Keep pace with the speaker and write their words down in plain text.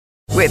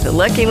With the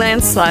Lucky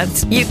Land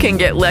Slots, you can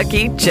get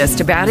lucky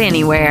just about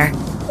anywhere.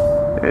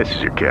 This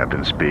is your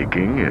captain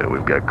speaking.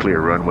 We've got clear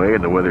runway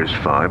and the weather's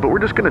fine, but we're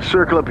just going to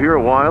circle up here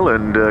a while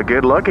and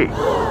get lucky.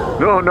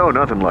 No,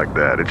 nothing like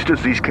that. It's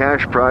just these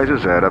cash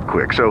prizes add up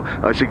quick. So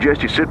I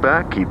suggest you sit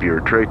back, keep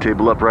your tray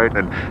table upright,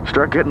 and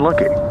start getting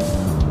lucky.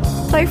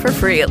 Play for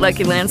free at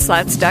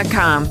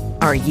LuckyLandSlots.com.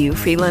 Are you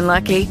feeling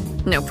lucky?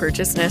 No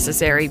purchase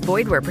necessary.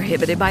 Void where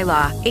prohibited by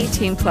law.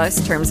 18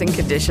 plus terms and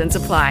conditions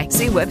apply.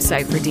 See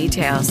website for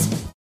details.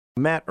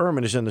 Matt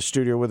Ehrman is in the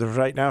studio with us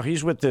right now.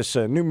 He's with this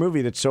new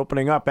movie that's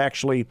opening up,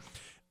 actually.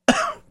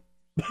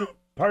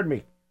 Pardon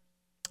me.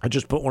 I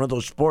just put one of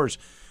those spores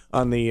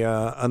on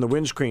the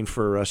windscreen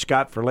for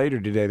Scott for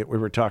later today that we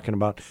were talking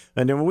about.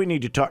 And then we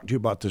need to talk to you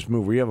about this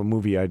movie. We have a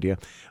movie idea.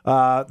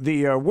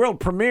 The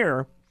world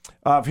premiere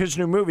of his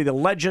new movie, The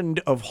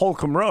Legend of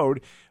Holcomb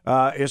Road,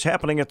 is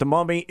happening at the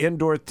Mummy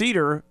Indoor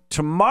Theater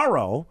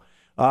tomorrow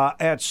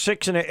at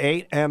 6 and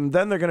 8. And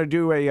then they're going to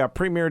do a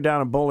premiere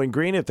down in Bowling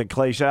Green at the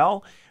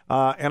Clazel.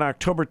 And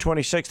October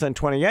 26th and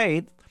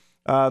 28th,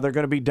 they're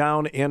going to be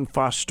down in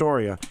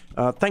Fostoria.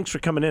 Thanks for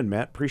coming in,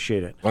 Matt.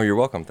 Appreciate it. Oh, you're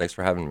welcome. Thanks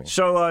for having me.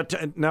 So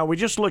now we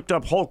just looked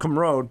up Holcomb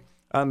Road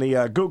on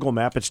the Google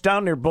map. It's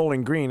down near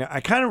Bowling Green.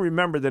 I kind of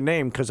remember the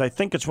name because I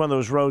think it's one of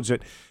those roads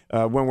that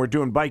when we're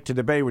doing Bike to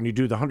the Bay, when you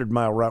do the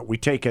 100-mile route, we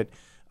take it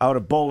out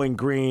of Bowling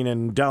Green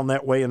and down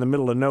that way in the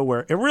middle of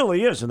nowhere. It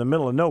really is in the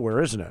middle of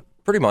nowhere, isn't it?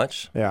 Pretty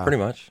much. Yeah. Pretty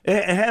much.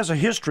 It has a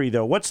history,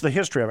 though. What's the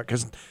history of it?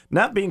 Because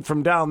not being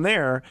from down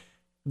there,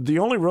 the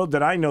only road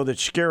that I know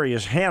that's scary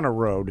is Hannah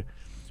Road,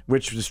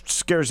 which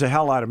scares the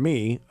hell out of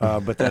me,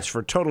 but that's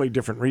for totally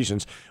different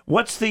reasons.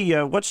 What's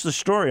the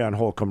story on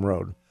Holcomb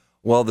Road?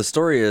 Well, the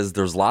story is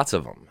there's lots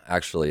of them.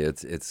 Actually,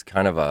 it's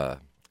kind of a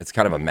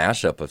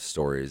mashup of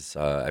stories.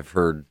 I've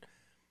heard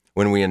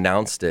when we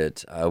announced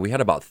it, we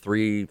had about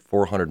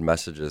 400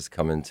 messages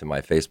come into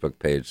my Facebook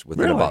page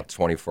within about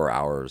 24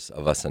 hours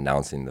of us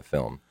announcing the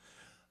film.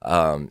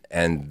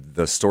 And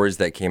the stories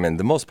that came in,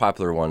 the most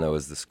popular one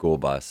was the school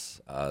bus.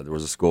 There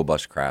was a school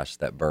bus crash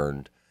that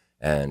burned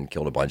and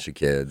killed a bunch of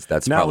kids.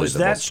 That's now, probably is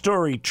that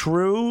story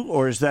true,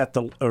 or is that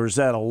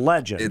a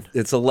legend?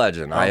 It's a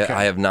legend. Okay.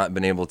 I have not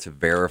been able to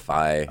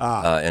verify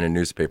in a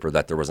newspaper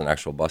that there was an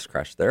actual bus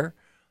crash there.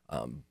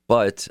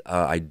 But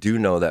I do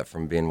know that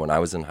from being when I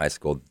was in high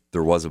school,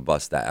 there was a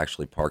bus that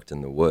actually parked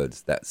in the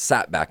woods that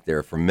sat back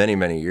there for many,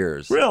 many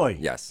years. Really?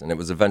 Yes, and it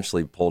was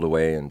eventually pulled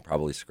away and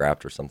probably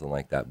scrapped or something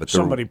like that. But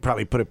somebody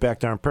probably put it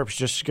back there on purpose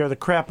just to scare the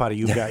crap out of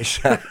you guys.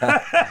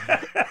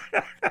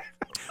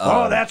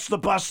 Oh, that's the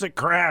bus that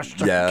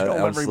crashed. Yeah, killed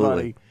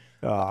absolutely.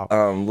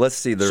 Everybody. Let's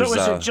see. There's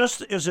So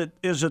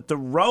is it the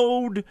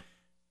road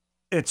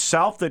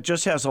itself that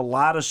just has a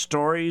lot of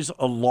stories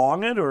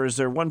along it, or is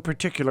there one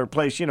particular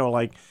place?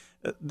 Like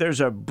there's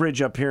a bridge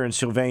up here in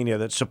Sylvania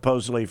that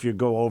supposedly, if you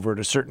go over at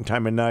a certain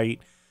time of night,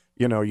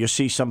 you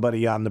see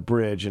somebody on the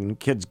bridge, and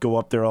kids go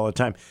up there all the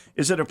time.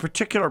 Is it a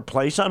particular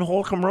place on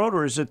Holcomb Road,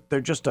 or is it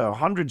there just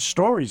 100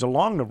 stories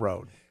along the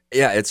road?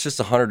 Yeah, it's just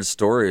 100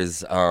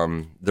 stories.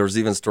 There's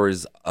even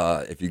stories,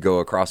 if you go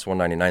across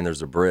 199,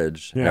 there's a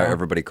bridge. Yeah. Now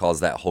everybody calls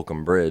that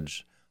Holcomb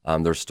Bridge.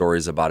 There's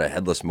stories about a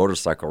headless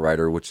motorcycle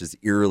rider, which is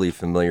eerily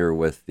familiar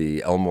with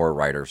the Elmore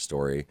rider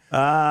story.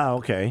 Ah,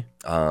 okay.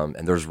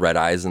 And there's red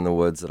eyes in the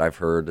woods that I've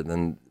heard. And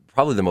then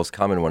probably the most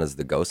common one is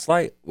the ghost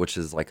light, which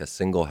is like a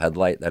single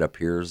headlight that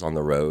appears on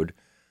the road.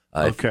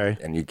 Okay.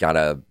 And you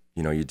gotta...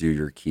 you do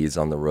your keys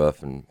on the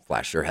roof and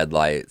flash your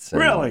headlights.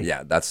 And, really?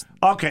 Yeah, that's...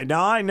 Okay,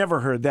 now I never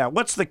heard that.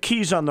 What's the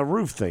keys on the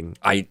roof thing?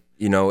 I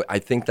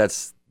think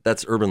that's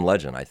urban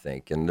legend, I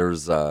think. And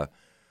there's...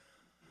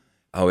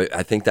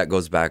 I think that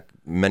goes back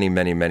many,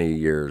 many, many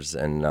years.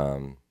 And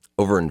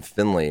over in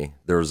Findlay,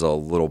 there's a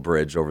little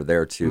bridge over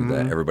there, too,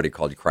 that everybody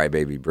called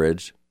Crybaby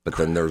Bridge. But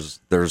then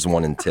there's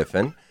one in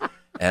Tiffin.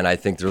 And I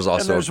think there's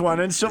also... And there's one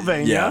in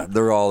Sylvania. Yeah,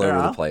 they're all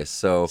over the place.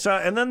 So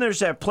and then there's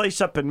that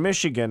place up in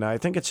Michigan, I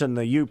think it's in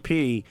the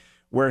UP,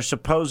 where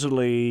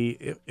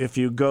supposedly if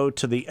you go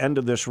to the end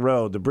of this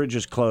road, the bridge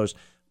is closed,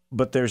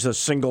 but there's a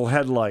single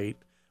headlight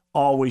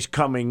always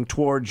coming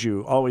towards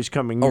you, always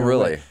coming your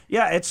really? way.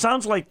 Yeah, it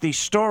sounds like these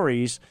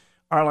stories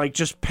are like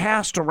just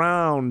passed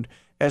around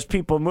as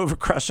people move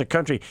across the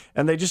country,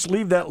 and they just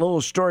leave that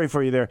little story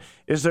for you there.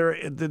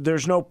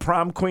 There's no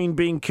prom queen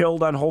being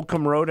killed on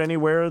Holcomb Road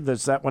anywhere?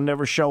 Does that one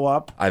never show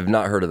up? I've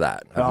not heard of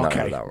that. I've not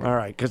heard of that one. All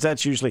right, because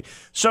that's usually...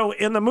 So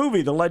in the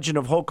movie, The Legend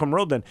of Holcomb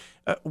Road, then,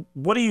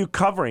 what are you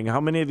covering? How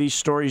many of these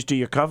stories do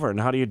you cover, and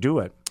how do you do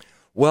it?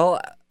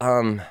 Well,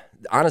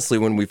 honestly,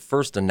 when we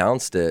first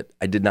announced it,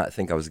 I did not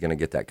think I was going to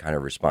get that kind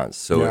of response.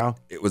 So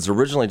it was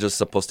originally just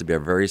supposed to be a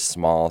very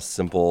small,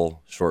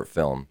 simple, short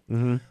film.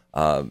 Mm-hmm.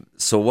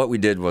 So what we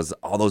did was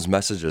all those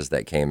messages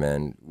that came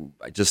in,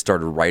 I just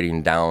started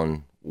writing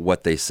down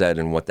what they said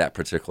and what that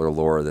particular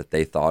lore that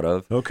they thought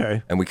of.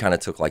 Okay. And we kind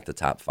of took like the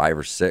top 5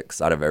 or 6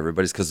 out of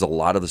everybody's because a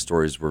lot of the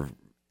stories were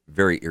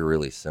very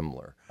eerily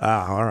similar.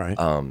 Ah, all right.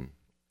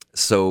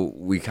 So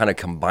we kind of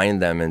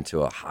combined them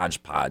into a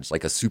hodgepodge,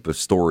 like a soup of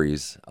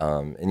stories.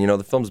 And,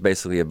 the film's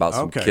basically about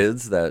some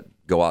kids that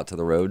go out to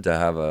the road to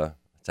have a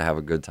to have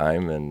a good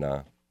time and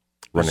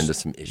run into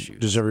some issues.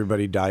 Does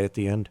everybody die at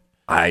the end?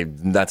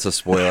 That's a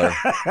spoiler.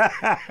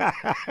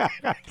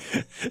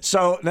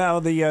 So now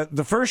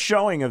the first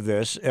showing of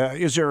this,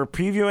 is there a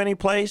preview any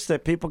place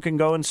that people can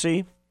go and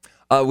see?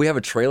 We have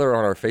a trailer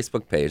on our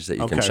Facebook page that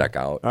you can check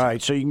out. All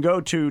right, so you can go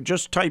to,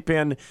 just type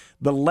in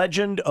The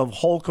Legend of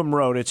Holcomb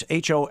Road. It's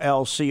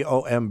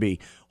Holcomb.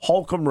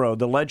 Holcomb Road,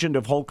 The Legend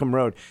of Holcomb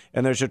Road.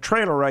 And there's a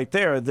trailer right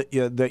there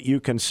that you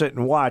can sit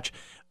and watch.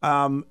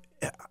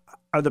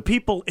 Are the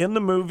people in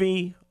the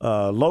movie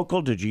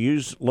local? Did you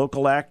use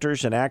local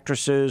actors and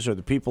actresses, or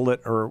the people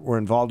that were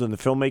involved in the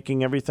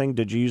filmmaking, everything?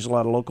 Did you use a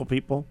lot of local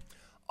people?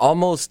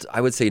 Almost,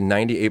 I would say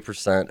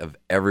 98% of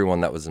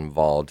everyone that was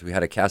involved. We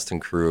had a cast and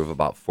crew of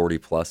about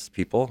 40-plus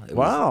people.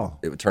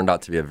 It turned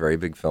out to be a very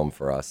big film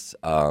for us.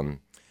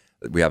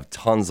 We have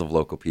tons of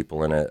local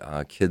people in it,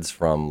 kids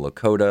from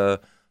Lakota,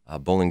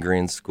 Bowling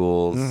Green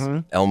schools,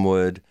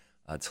 Elmwood,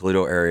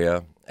 Toledo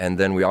area. And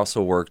then we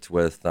also worked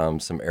with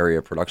some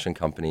area production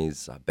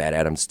companies, Bad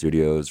Adam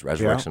Studios,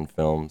 Resurrection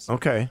Films,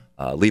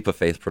 Leap of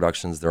Faith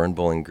Productions. They're in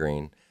Bowling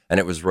Green. And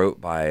it was wrote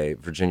by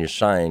Virginia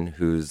Shine,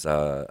 who's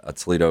a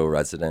Toledo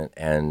resident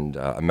and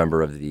a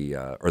member of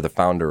the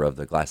founder of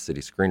the Glass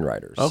City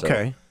Screenwriters.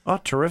 Okay. So,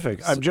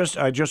 terrific! I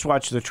just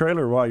watched the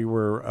trailer while you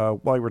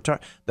were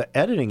talking. The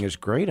editing is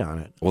great on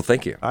it. Well,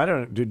 thank you.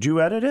 Did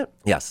you edit it?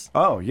 Yes.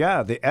 Oh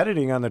yeah, the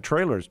editing on the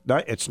trailer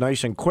it's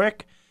nice and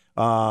quick.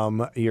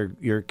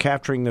 You're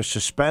capturing the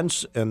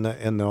suspense and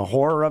the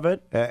horror of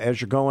it as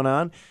you're going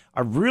on.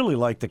 I really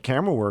like the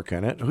camera work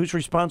in it. Who's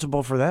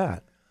responsible for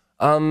that?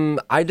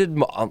 I did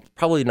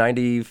probably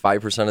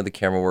 95% of the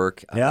camera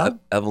work. Yeah?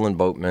 Evelyn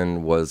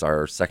Boatman was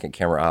our second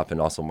camera op, and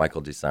also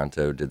Michael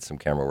DeSanto did some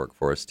camera work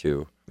for us,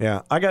 too.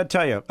 Yeah, I got to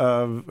tell you,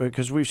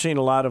 because we've seen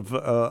a lot of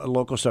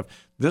local stuff.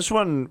 This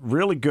one,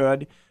 really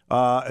good,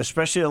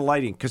 especially the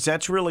lighting, because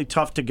that's really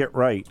tough to get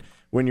right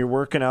when you're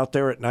working out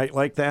there at night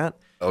like that.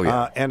 Oh,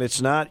 yeah. And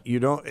it's not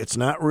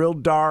real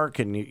dark,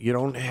 and you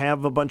don't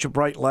have a bunch of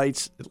bright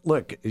lights.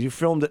 Look, you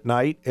filmed at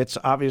night. It's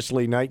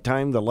obviously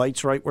nighttime. The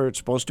light's right where it's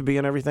supposed to be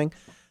and everything.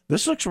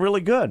 This looks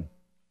really good.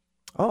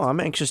 Oh, I'm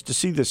anxious to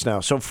see this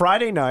now. So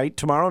Friday night,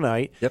 tomorrow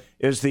night,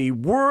 is the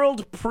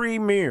world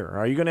premiere.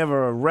 Are you going to have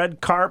a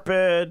red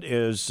carpet?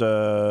 Is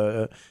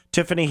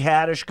Tiffany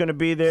Haddish going to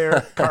be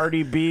there?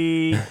 Cardi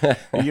B?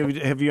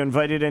 Have you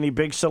invited any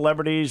big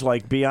celebrities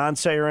like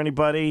Beyonce or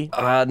anybody?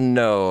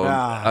 No.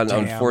 Damn.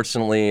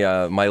 Unfortunately,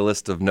 my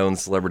list of known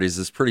celebrities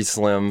is pretty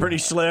slim. Pretty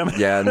slim?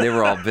 Yeah, and they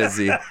were all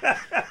busy.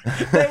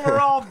 They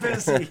were all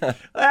busy.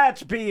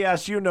 That's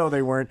BS. You know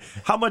they weren't.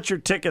 How much are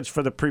tickets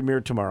for the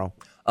premiere tomorrow?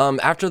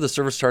 After the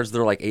service charge,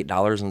 they're like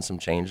 $8 and some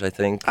change, I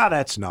think.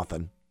 That's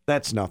nothing.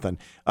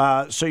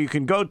 So you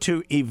can go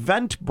to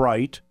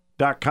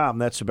Eventbrite.com.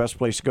 That's the best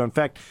place to go. In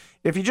fact,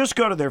 if you just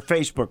go to their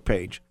Facebook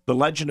page, The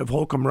Legend of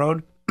Holcomb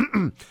Road,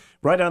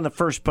 right on the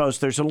first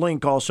post, there's a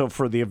link also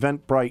for the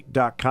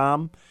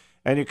Eventbrite.com,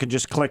 and you can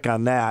just click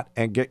on that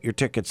and get your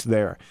tickets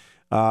there.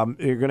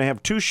 You're going to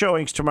have two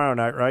showings tomorrow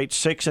night, right?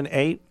 6 and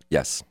 8?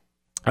 Yes.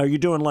 Are you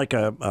doing like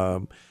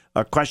a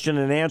question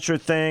and answer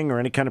thing or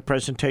any kind of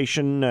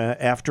presentation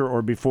after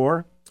or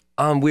before?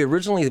 We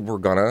originally were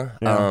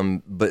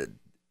gonna, but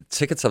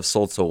tickets have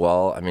sold so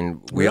well. I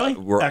mean,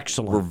 we're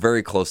excellent. We're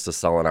very close to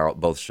selling out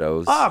both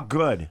shows. Oh,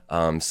 good.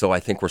 So I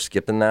think we're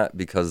skipping that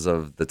because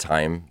of the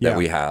time that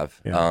we have.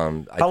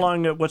 Yeah. How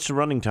long? What's the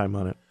running time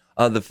on it?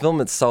 The film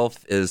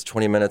itself is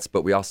 20 minutes,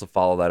 but we also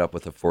follow that up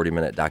with a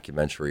 40-minute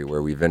documentary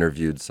where we've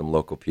interviewed some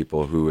local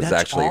people who has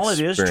actually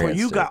experienced it. That's all it is?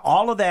 You got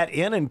all of that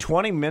in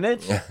 20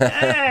 minutes?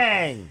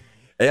 Dang!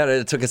 Yeah,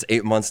 it took us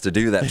 8 months to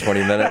do that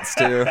 20 minutes,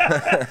 too.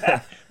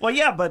 Well,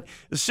 yeah, but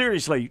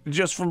seriously,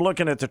 just from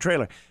looking at the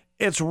trailer,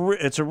 it's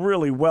a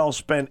really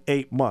well-spent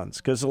 8 months,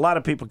 because a lot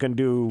of people can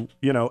do,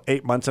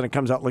 8 months and it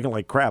comes out looking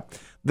like crap.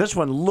 This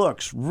one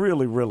looks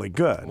really, really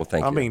good. Well,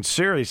 thank you. I mean,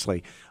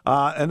 seriously.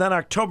 And then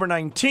October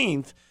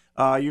 19th,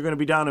 you're going to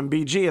be down in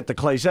BG at the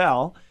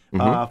Clazel,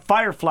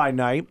 Firefly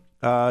Night,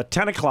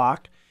 10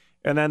 o'clock.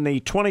 And then the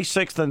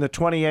 26th and the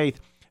 28th,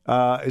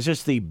 is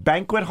this the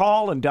Banquet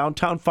Hall in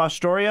downtown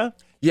Fostoria?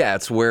 Yeah,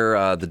 it's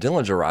where the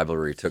Dillinger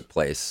rivalry took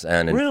place.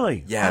 And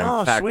really?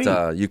 Yeah, in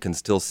fact, you can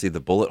still see the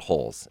bullet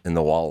holes in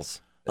the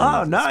walls.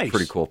 Oh, nice. It's a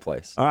pretty cool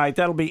place. All right,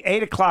 that'll be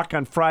 8 o'clock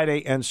on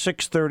Friday and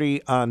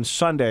 6:30 on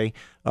Sunday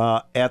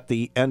at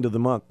the end of the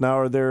month. Now,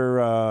 are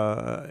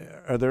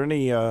there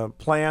any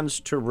plans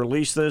to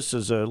release this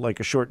as like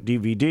a short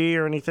DVD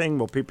or anything?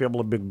 Will people be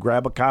able to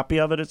grab a copy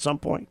of it at some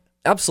point?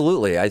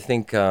 Absolutely. I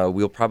think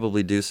we'll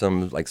probably do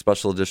some like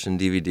special edition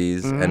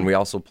DVDs, and we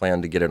also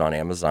plan to get it on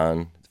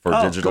Amazon for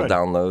digital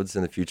downloads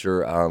in the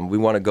future. We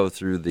want to go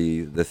through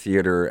the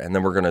theater, and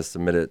then we're going to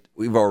submit it.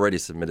 We've already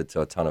submitted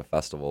to a ton of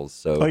festivals.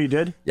 So. Oh, you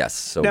did? Yes.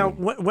 So now,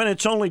 when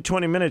it's only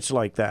 20 minutes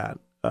like that,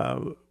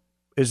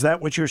 is that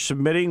what you're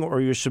submitting,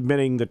 or you're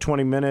submitting the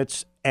 20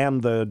 minutes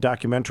and the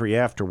documentary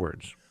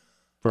afterwards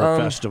for a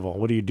festival?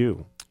 What do you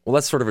do? Well,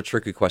 that's sort of a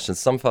tricky question.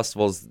 Some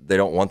festivals, they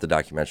don't want the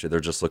documentary. They're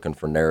just looking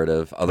for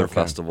narrative. Other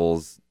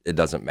festivals, it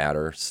doesn't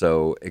matter.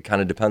 So it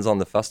kind of depends on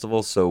the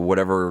festival. So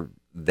whatever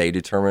they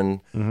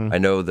determine. I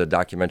know the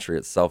documentary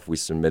itself we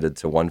submitted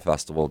to one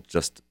festival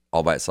just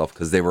all by itself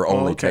because they were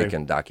only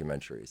taking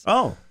documentaries.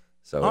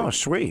 So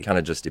sweet. It kind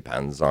of just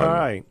depends on. All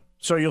right.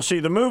 So you'll see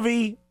the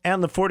movie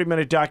and the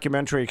 40-minute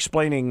documentary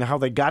explaining how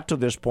they got to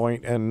this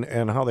point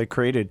and how they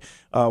created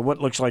what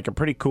looks like a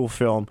pretty cool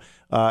film.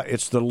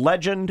 It's The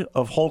Legend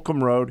of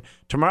Holcomb Road.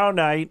 Tomorrow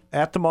night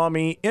at the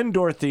Maumee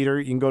Indoor Theater.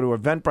 You can go to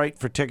Eventbrite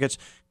for tickets.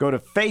 Go to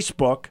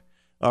Facebook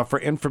for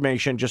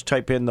information. Just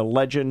type in The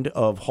Legend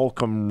of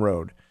Holcomb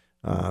Road.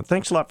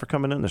 Thanks a lot for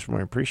coming in this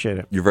morning. Appreciate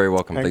it. You're very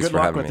welcome. And Thanks good for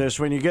luck having with me.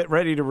 this. When you get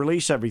ready to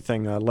release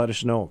everything, let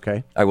us know,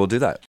 okay? I will do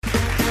that.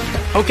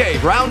 Okay,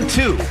 round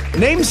 2.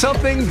 Name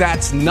something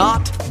that's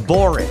not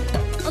boring.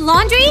 A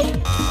laundry?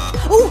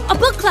 Ooh, a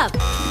book club.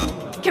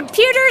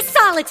 Computer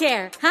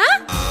solitaire,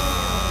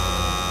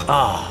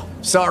 huh?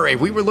 Sorry,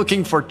 we were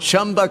looking for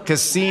Chumba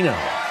Casino.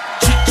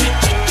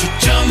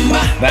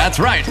 That's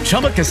right.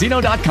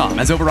 ChumbaCasino.com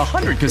has over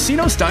 100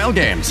 casino-style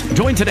games.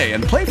 Join today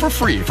and play for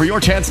free for your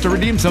chance to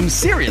redeem some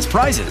serious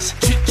prizes.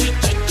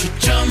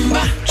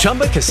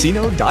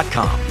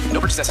 ChumbaCasino.com. No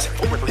purchase necessary.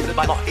 Void where prohibited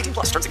by law.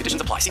 18+ terms and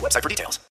conditions apply. See website for details.